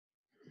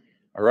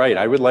All right,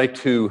 I would like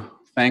to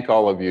thank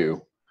all of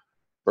you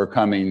for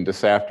coming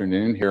this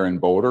afternoon here in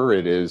Boulder.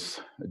 It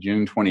is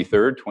June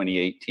 23rd,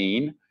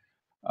 2018,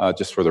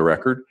 just for the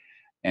record.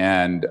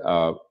 And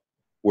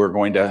we're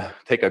going to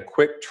take a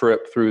quick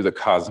trip through the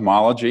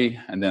cosmology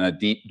and then a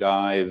deep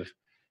dive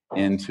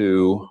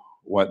into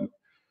what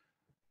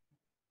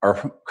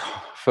our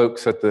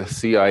folks at the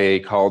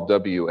CIA call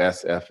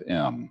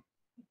WSFM.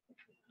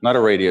 Not a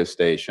radio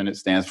station, it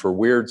stands for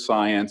Weird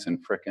Science and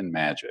Frickin'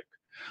 Magic.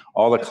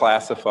 All the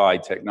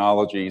classified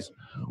technologies,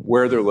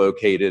 where they're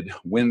located,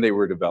 when they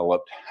were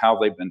developed, how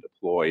they've been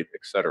deployed,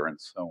 et cetera,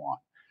 and so on.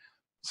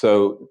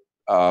 So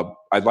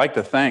I'd like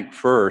to thank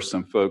first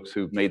some folks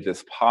who've made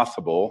this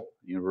possible.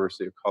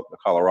 University of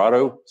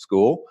Colorado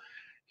School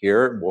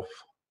here, Wolf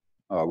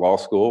Law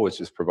School, which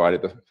has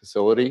provided the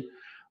facility.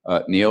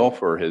 Neil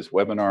for his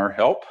webinar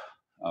help,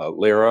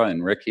 Lara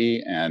and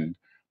Ricky and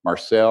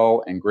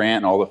Marcel and Grant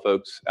and all the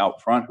folks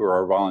out front who are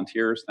our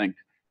volunteers. Thank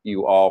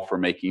you all for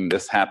making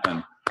this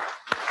happen.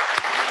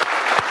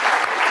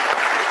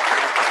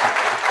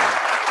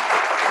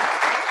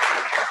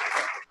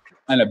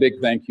 And a big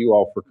thank you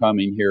all for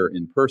coming here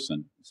in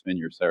person, spend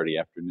your Saturday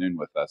afternoon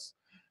with us.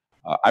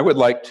 I would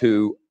like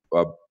to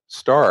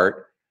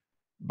start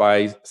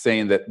by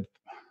saying that,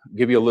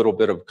 give you a little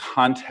bit of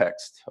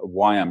context of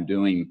why I'm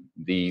doing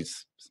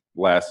these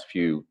last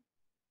few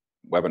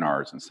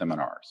webinars and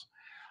seminars.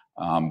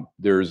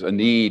 There's a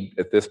need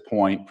at this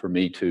point for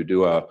me to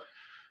do a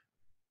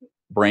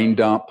brain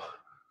dump,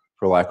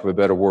 for lack of a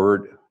better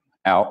word,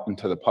 out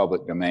into the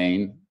public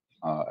domain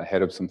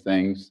ahead of some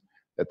things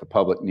that the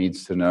public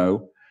needs to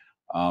know.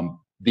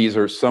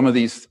 Some of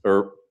these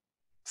are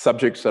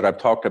subjects that I've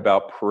talked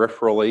about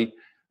peripherally,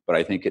 but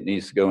I think it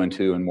needs to go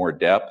into in more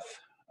depth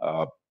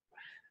to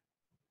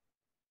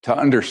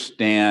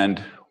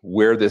understand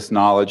where this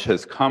knowledge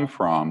has come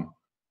from.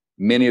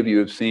 Many of you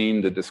have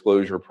seen the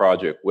Disclosure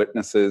Project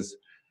witnesses,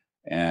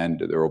 and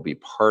there will be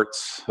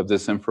parts of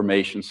this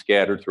information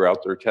scattered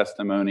throughout their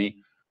testimony,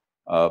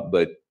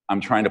 but I'm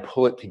trying to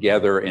pull it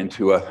together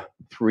into a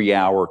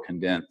 3-hour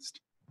condensed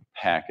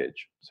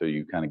package so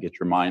you kind of get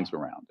your minds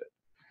around it.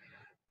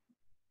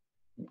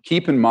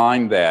 Keep in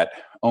mind that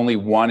only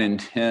 1 in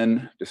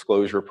 10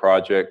 Disclosure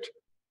Project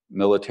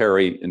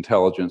military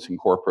intelligence and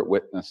corporate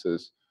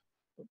witnesses,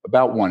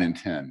 about 1 in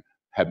 10,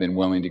 have been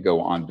willing to go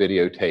on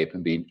videotape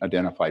and be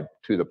identified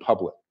to the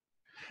public.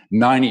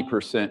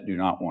 90% do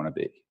not want to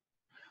be.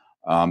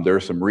 There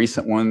are some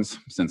recent ones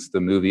since the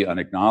movie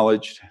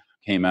Unacknowledged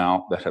came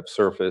out that have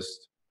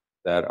surfaced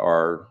that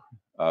are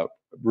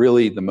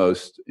really the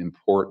most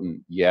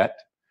important yet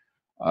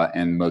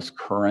and most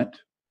current,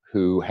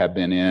 who have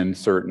been in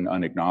certain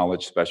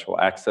unacknowledged special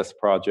access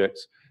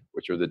projects,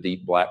 which are the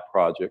deep black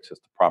projects. It's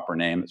the proper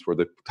name. It's where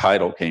the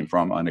title came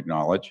from,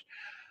 unacknowledged.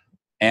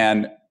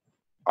 And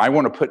I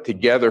want to put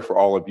together for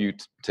all of you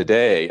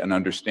today an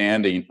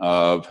understanding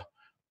of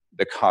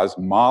the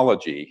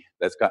cosmology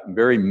that's gotten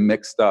very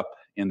mixed up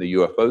in the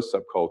UFO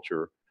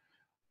subculture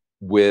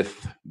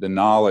with the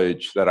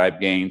knowledge that I've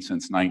gained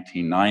since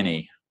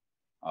 1990,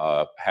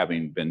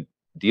 having been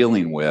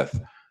dealing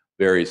with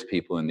various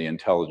people in the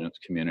intelligence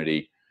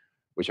community,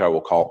 which I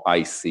will call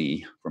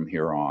IC from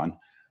here on,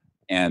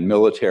 and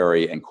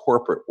military and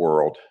corporate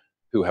world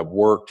who have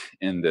worked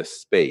in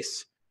this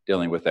space,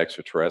 dealing with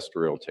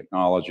extraterrestrial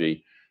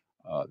technology,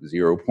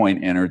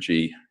 zero-point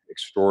energy,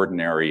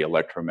 extraordinary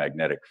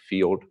electromagnetic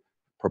field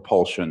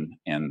propulsion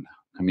and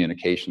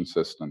communication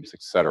systems,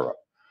 etc.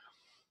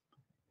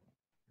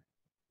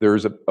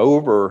 There's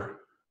over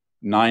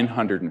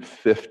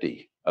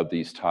 950 of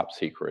these top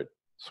secret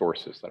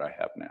sources that I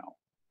have now.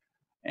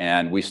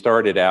 And we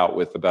started out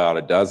with about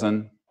a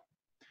dozen,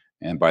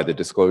 and by the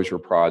Disclosure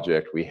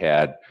Project, we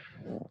had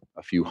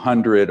a few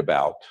hundred,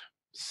 about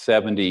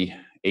 70,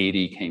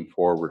 80 came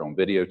forward on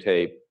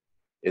videotape.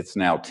 It's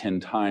now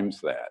 10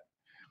 times that.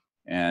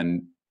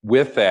 And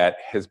with that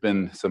has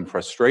been some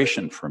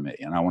frustration for me,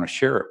 and I want to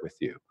share it with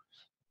you.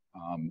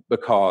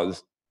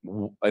 Because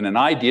in an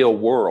ideal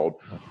world,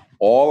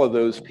 all of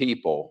those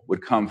people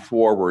would come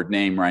forward,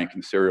 name, rank,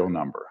 and serial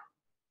number.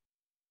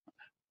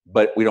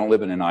 But we don't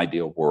live in an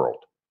ideal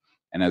world.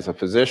 And as a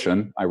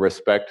physician, I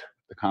respect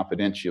the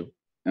confidential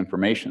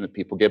information that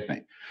people give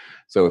me.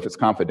 So if it's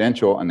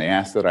confidential and they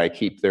ask that I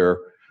keep their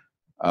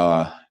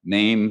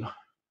name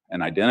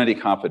and identity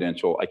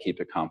confidential, I keep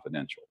it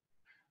confidential.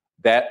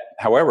 That,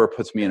 however,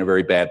 puts me in a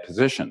very bad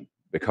position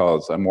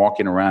because I'm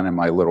walking around in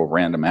my little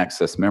random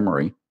access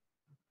memory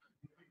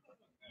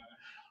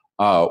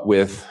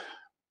with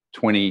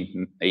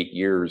 28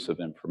 years of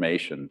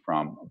information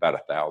from about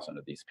 1,000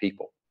 of these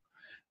people.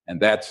 And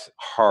that's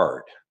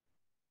hard.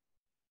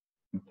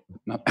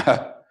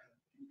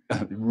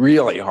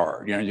 Really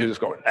hard. You know, you're just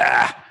going,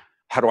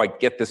 how do I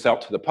get this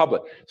out to the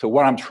public? So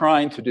what I'm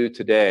trying to do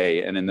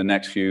today and in the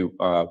next few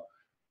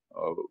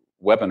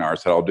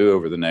webinars that I'll do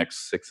over the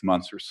next 6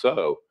 months or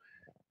so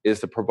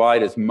is to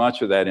provide as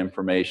much of that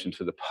information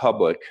to the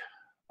public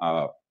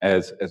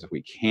as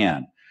we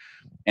can.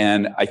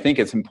 And I think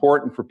it's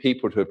important for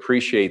people to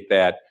appreciate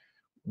that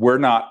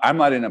I'm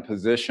not in a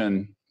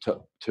position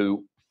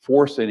to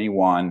force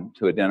anyone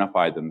to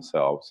identify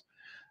themselves.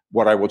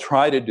 What I will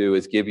try to do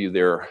is give you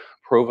their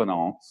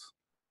provenance,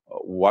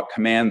 what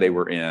command they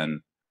were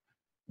in,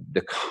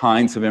 the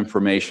kinds of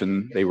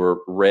information they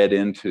were read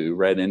into.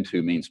 Read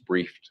into means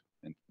briefed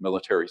in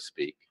military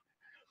speak,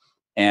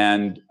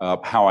 and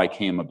how I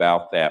came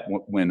about that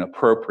when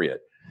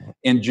appropriate.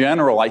 In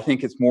general, I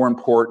think it's more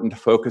important to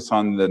focus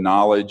on the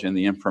knowledge and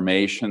the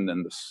information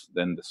than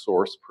the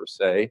source per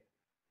se.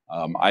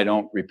 I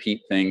don't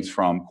repeat things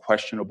from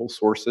questionable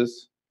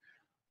sources.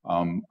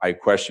 I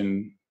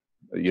question,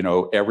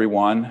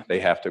 everyone.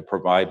 They have to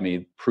provide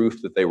me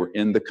proof that they were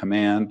in the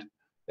command.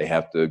 They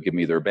have to give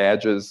me their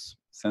badges,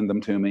 send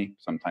them to me,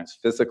 sometimes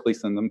physically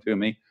send them to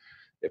me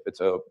if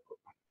it's a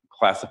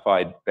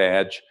classified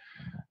badge,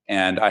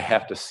 and I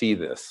have to see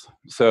this.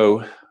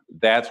 So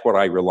that's what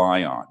I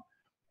rely on.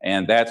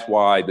 And that's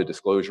why the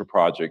Disclosure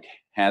Project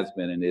has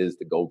been and is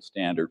the gold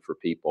standard for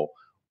people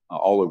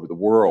all over the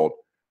world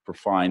for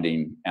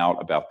finding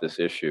out about this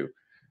issue.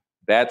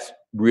 That's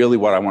really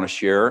what I want to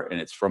share,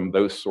 and it's from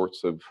those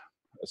sorts of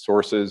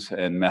sources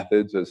and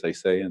methods, as they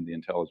say in the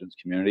intelligence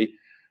community.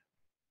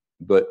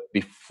 But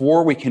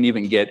before we can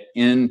even get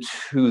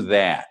into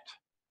that,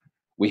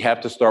 we have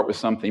to start with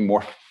something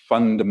more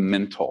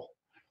fundamental,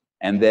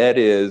 and that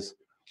is,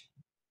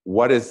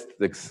 what is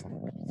this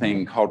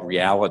thing called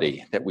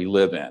reality that we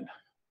live in,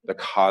 the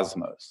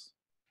cosmos?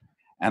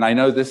 And I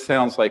know this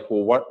sounds like,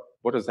 well,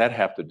 what does that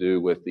have to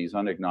do with these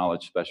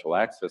unacknowledged special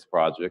access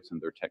projects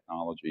and their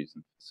technologies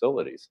and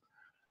facilities?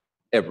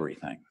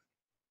 Everything.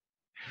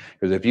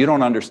 Because if you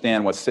don't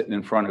understand what's sitting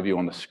in front of you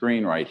on the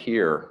screen right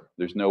here,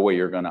 there's no way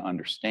you're going to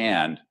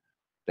understand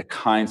the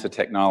kinds of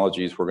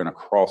technologies we're going to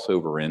cross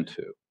over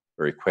into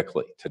very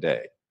quickly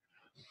today.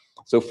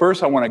 So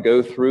first, I want to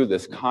go through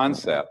this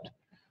concept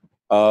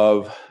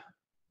of,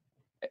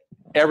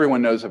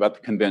 everyone knows about the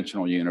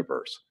conventional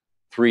universe,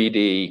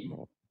 3D,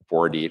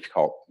 4D, if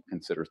you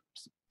consider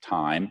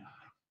time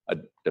a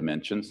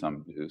dimension.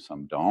 Some do,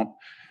 some don't.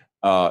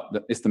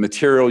 It's the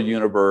material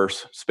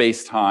universe,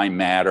 space-time,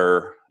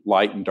 matter,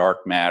 light and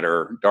dark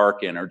matter,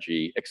 dark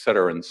energy, et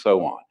cetera, and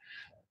so on.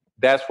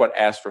 That's what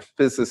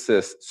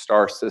astrophysicists,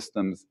 star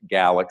systems,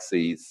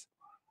 galaxies,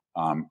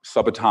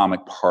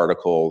 subatomic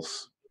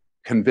particles,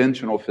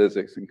 conventional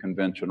physics and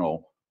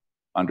conventional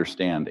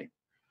understanding.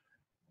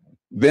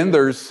 Then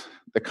there's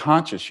the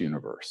conscious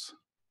universe,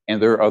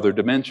 and there are other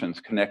dimensions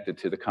connected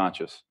to the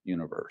conscious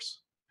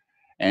universe.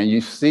 And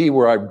you see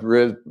where I've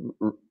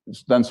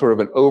done sort of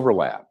an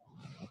overlap.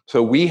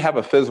 So we have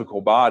a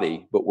physical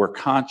body, but we're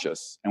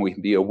conscious, and we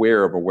can be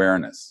aware of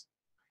awareness.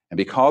 And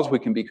because we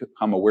can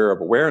become aware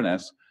of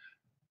awareness,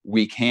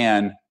 we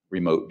can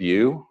remote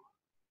view,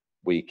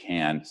 we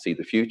can see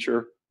the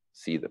future,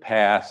 see the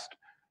past,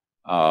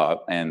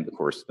 and of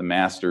course the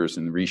masters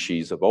and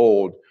rishis of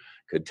old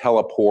could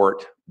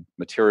teleport,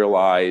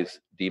 materialize,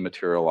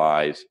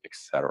 dematerialize,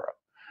 etc.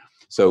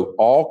 So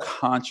all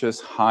conscious,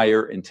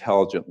 higher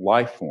intelligent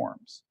life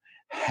forms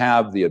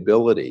have the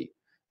ability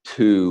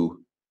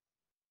to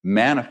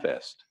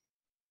manifest.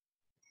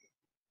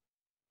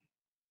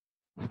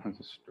 That's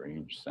a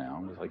strange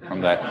sound. It's like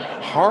from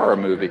that horror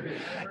movie.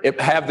 It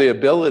have the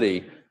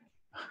ability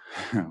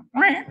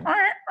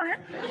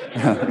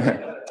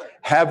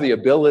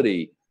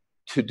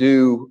to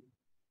do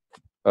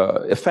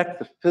affect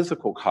the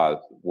physical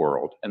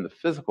world and the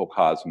physical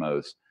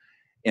cosmos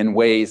in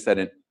ways that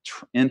an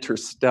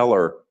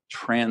interstellar,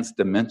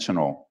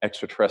 transdimensional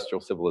extraterrestrial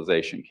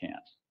civilization can't.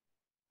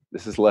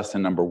 This is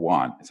lesson number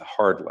one. It's a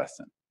hard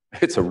lesson.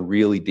 It's a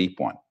really deep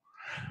one.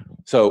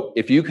 So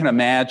if you can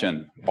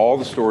imagine all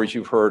the stories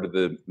you've heard of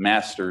the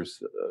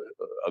masters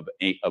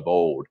of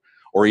old,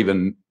 or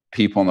even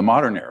people in the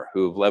modern era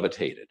who have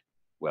levitated,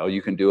 well,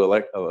 you can do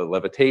a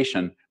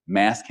levitation,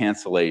 mass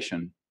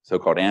cancellation,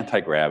 so-called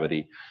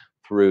anti-gravity,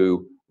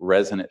 through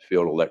resonant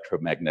field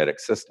electromagnetic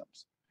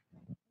systems.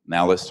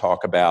 Now let's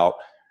talk about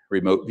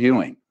remote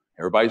viewing.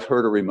 Everybody's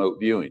heard of remote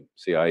viewing,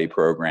 CIA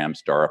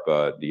programs,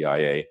 DARPA,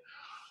 DIA.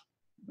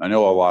 I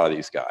know a lot of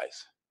these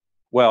guys.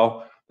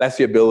 Well, that's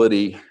the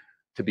ability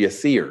to be a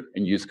seer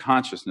and use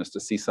consciousness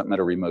to see something at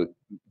a remote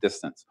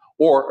distance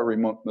or a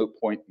remote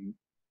point in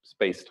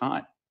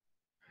space-time.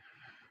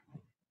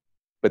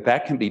 But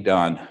that can be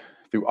done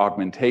through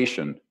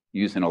augmentation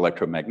using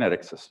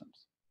electromagnetic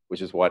systems,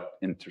 which is what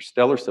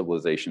interstellar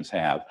civilizations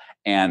have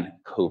and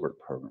covert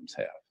programs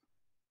have.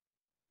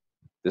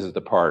 This is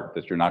the part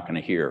that you're not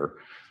going to hear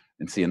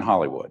and see in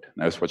Hollywood.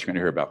 That's what you're going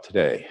to hear about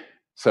today.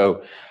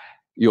 So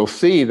you'll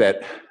see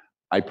that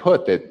I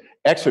put that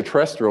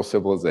extraterrestrial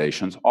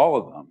civilizations, all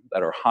of them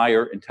that are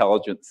higher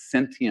intelligent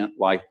sentient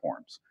life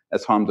forms,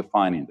 that's how I'm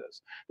defining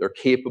this. They're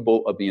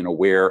capable of being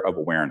aware of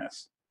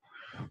awareness.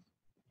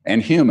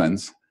 And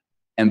humans,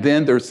 and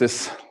then there's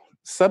this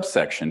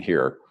subsection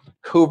here,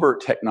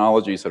 covert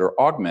technologies that are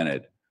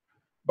augmented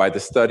by the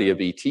study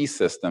of ET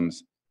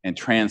systems and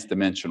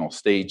transdimensional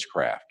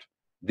stagecraft.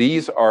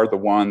 These are the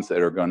ones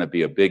that are going to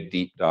be a big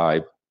deep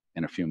dive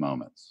in a few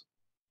moments.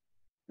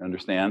 You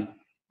understand?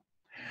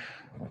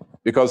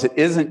 Because it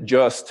isn't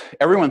just,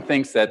 everyone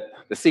thinks that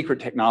the secret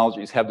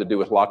technologies have to do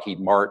with Lockheed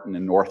Martin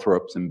and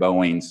Northrop's and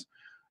Boeing's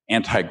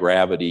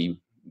anti-gravity,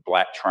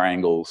 black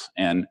triangles,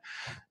 and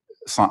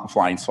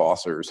flying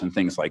saucers and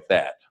things like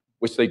that,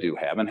 which they do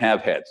have and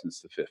have had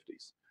since the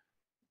 50s.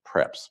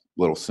 Perhaps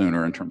a little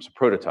sooner in terms of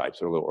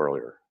prototypes or a little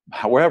earlier.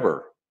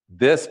 However,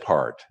 this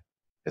part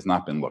has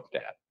not been looked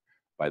at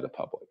by the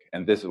public.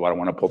 And this is what I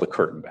want to pull the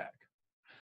curtain back.